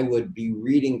that I would be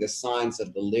reading the signing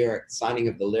of the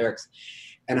lyrics,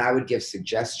 and I would give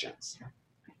suggestions.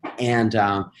 And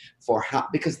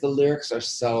because the lyrics are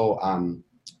so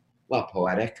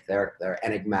poetic, they're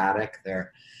enigmatic,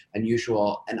 they're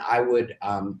unusual, and I would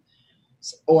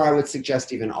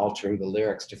suggest even altering the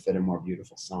lyrics to fit a more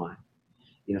beautiful sign,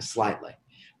 slightly.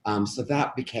 So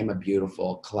that became a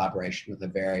beautiful collaboration with a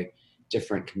very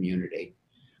different community.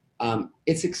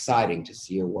 It's exciting to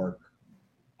see your work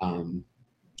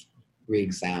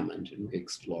re-examined and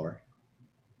re-explored.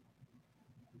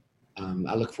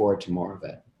 I look forward to more of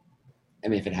it.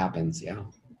 If it happens, yeah.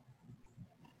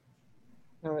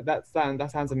 No, that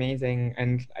sounds amazing,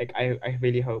 and like I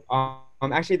really hope.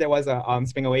 actually there was a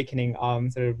Spring Awakening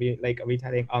sort of like a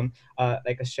retelling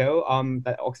like a show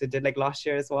that Oxford did like last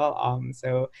year as well.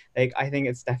 So like I think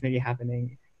it's definitely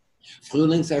happening.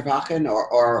 Frühlingserwachen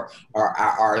or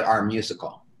our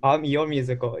musical? Your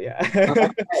musical, yeah. Oh,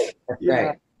 that's great. That's Yeah.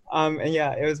 great. And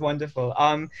yeah, it was wonderful.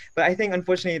 But I think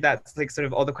unfortunately that's like sort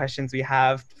of all the questions we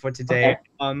have for today.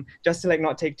 Okay. Just to like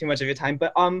not take too much of your time,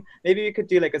 but maybe we could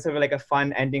do like a sort of like a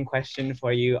fun ending question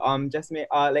for you. Just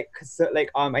like so, like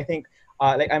I think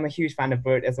like I'm a huge fan of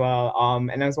Bert as well.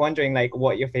 And I was wondering like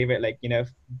what your favorite like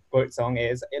Bert song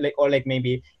is, like or like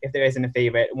maybe if there isn't a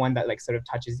favorite one that like sort of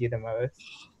touches you the most.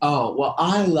 Oh, well,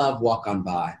 I love Walk On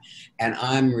By, and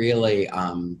I'm really,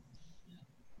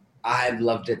 I've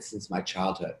loved it since my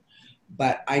childhood.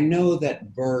 But I know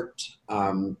that Bert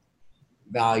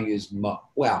values,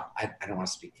 well, I don't want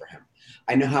to speak for him.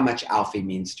 I know how much Alfie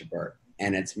means to Bert,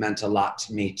 and it's meant a lot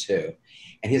to me too.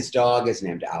 And his dog is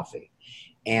named Alfie.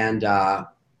 And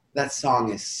that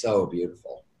song is so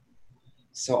beautiful.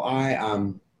 So I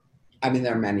mean,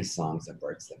 there are many songs of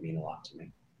Bert's that mean a lot to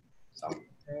me. So.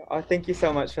 Oh, thank you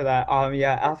so much for that.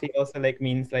 Yeah, Alfie also like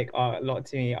means like a lot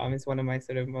to me. It's one of my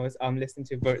sort of most listened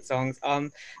to Bert songs.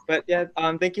 But yeah,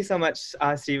 thank you so much,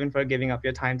 Stephen, for giving up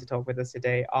your time to talk with us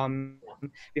today.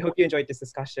 We hope you enjoyed this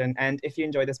discussion, and if you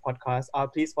enjoyed this podcast,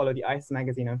 please follow the Ice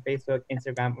Magazine on Facebook,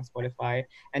 Instagram, or Spotify,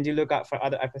 and do look out for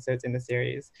other episodes in the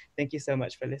series. Thank you so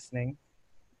much for listening.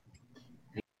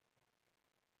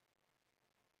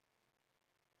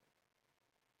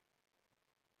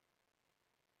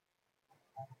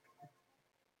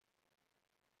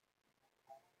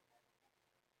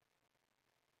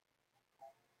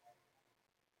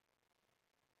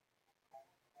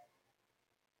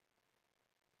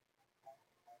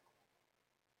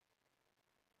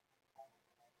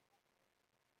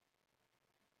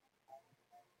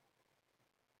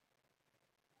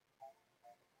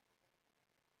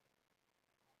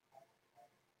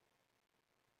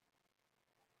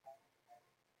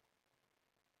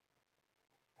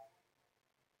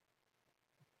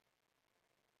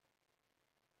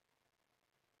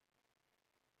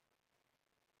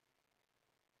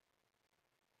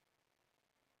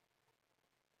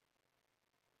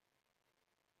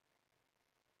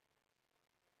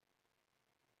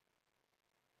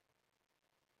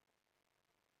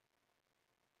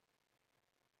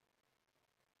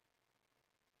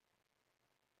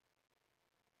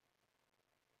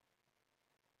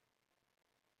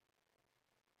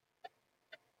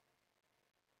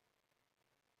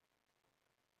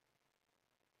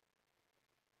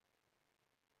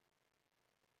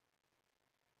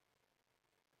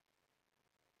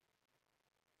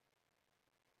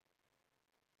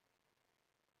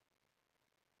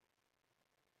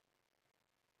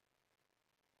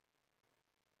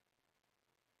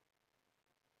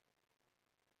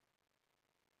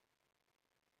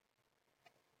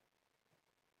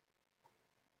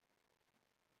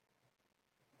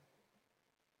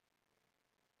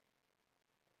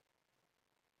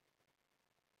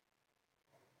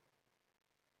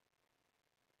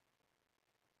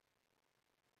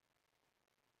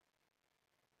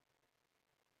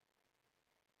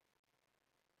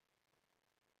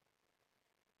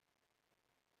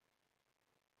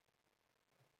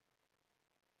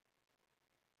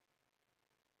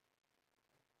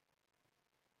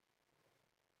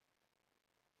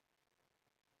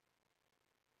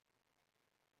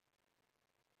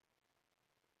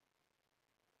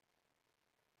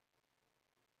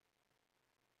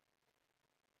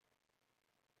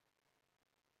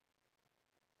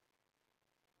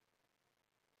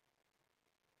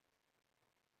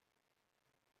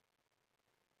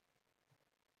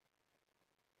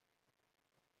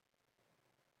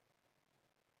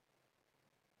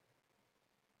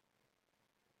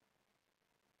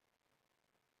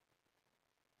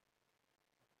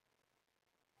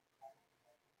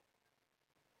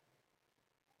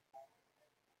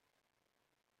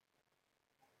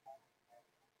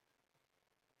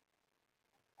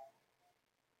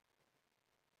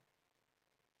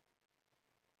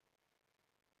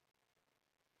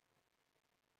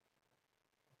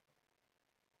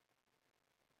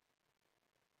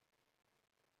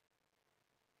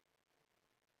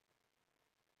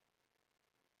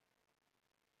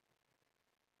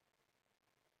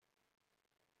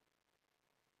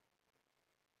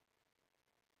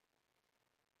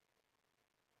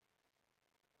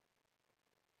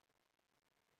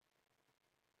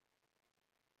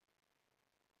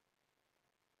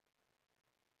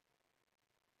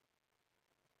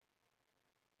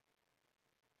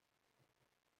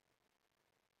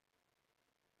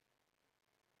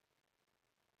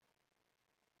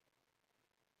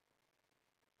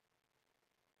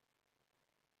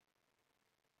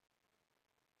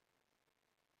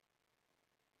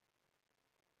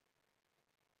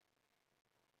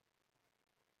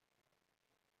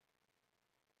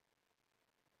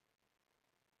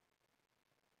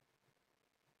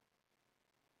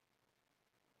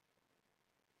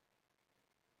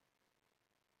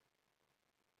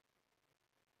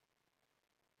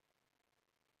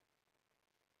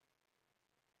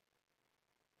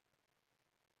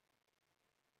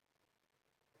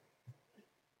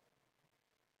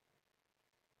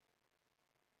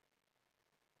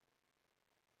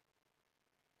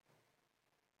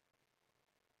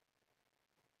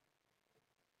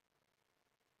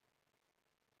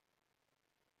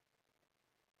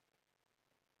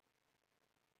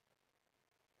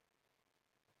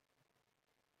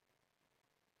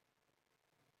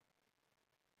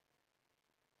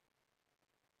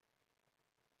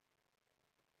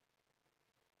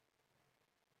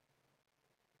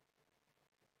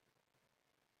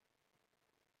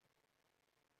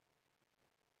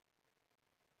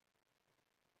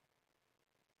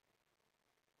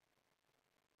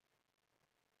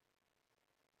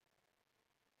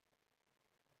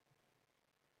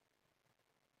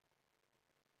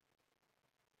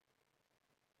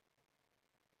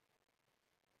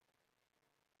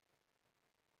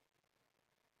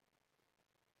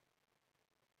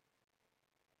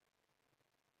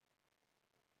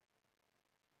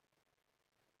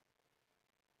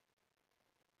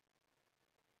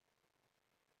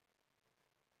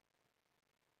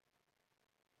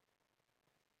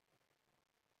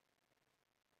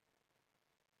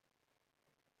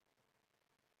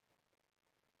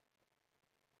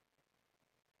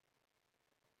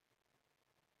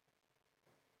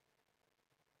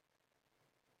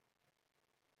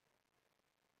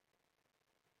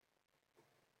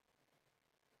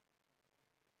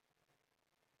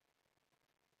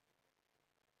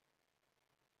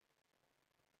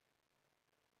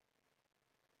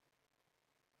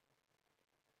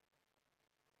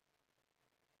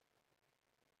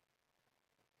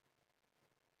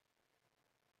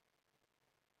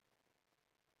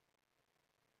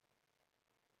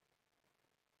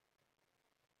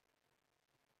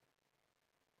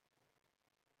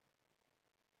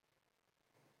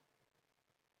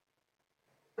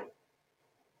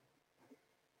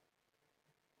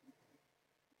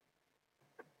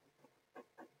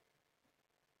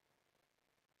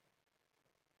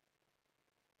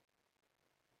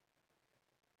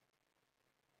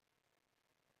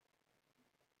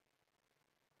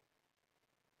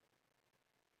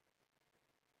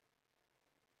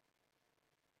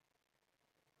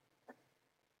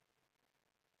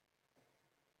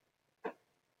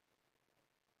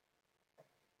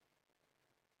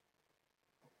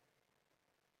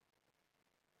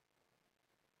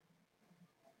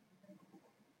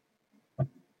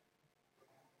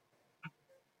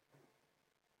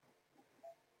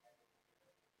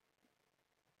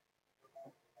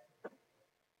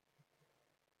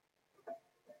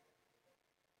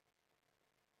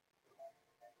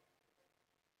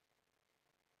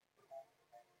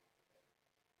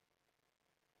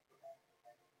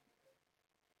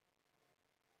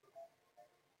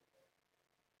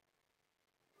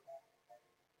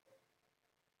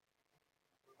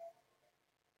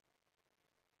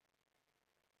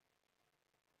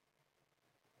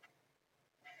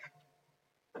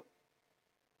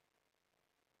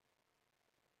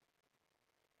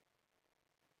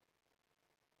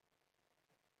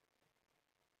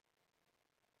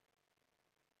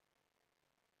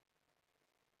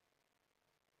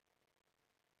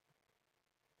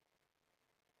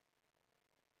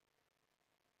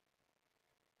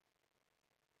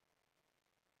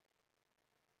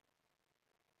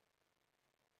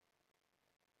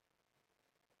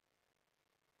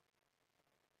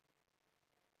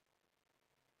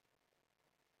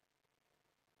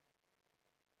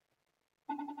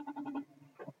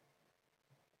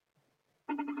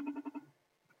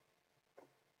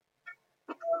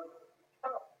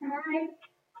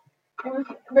 It was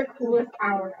the coolest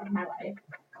hour of my life.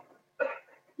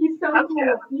 He's so cool.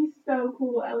 Yeah. He's so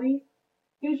cool, Ellie.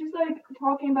 He was just like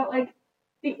talking about like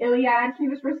the Iliad. He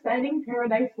was reciting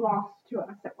Paradise Lost to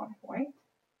us at one point.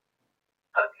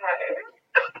 Okay.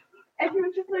 And he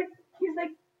was just like, he's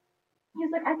like,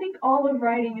 I think all of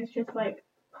writing is just like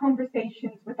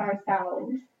conversations with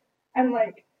ourselves. And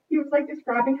like, he was like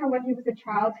describing how when he was a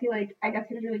child, he like, I guess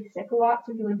he was really sick a lot,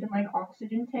 so he lived in like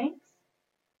oxygen tanks.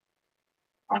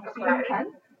 Oxygen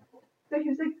tanks. So he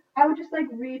was like, I would just like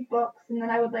read books and then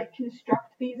I would like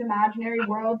construct these imaginary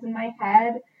worlds in my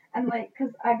head. And like,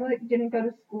 cause I like didn't go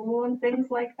to school and things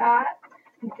like that.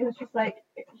 And it was just like,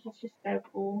 he's just so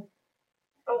cool.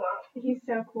 Oh wow. He's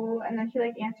so cool. And then he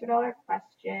like answered all our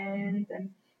questions and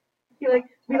he like,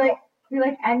 we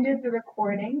ended the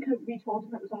recording because we told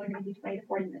him it was only going to be 20 to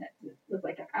 40 minutes. It was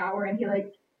like an hour. And he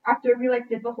like, after we like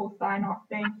did the whole sign off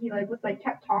thing, he like was like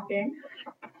kept talking.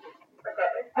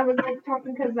 I was like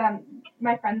talking because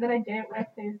my friend that I did it with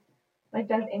is like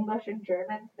does English and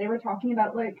German. They were talking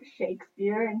about like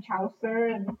Shakespeare and Chaucer,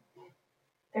 and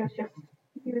it was just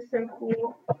he was so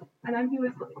cool. And then he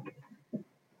was like,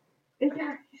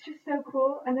 yeah, he's just so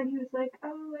cool. And then he was like,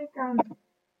 oh, like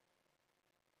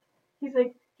he's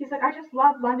like I just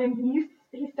love London.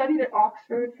 He studied at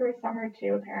Oxford for a summer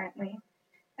too, apparently.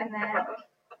 And then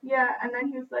yeah, and then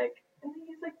he's like,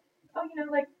 oh, you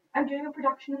know, like I'm doing a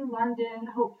production in London,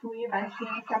 hopefully eventually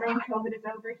in the summer when COVID is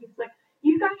over. He's like,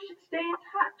 you guys should stay in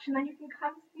touch and then you can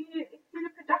come see the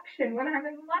production when I'm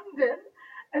in London.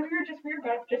 And we were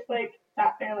both just like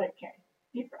sat there like, okay,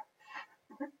 deep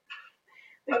breaths.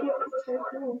 Like, it's so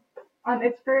cool.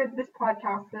 It's for this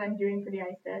podcast that I'm doing for the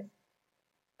ISIS.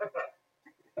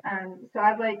 So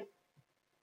I've like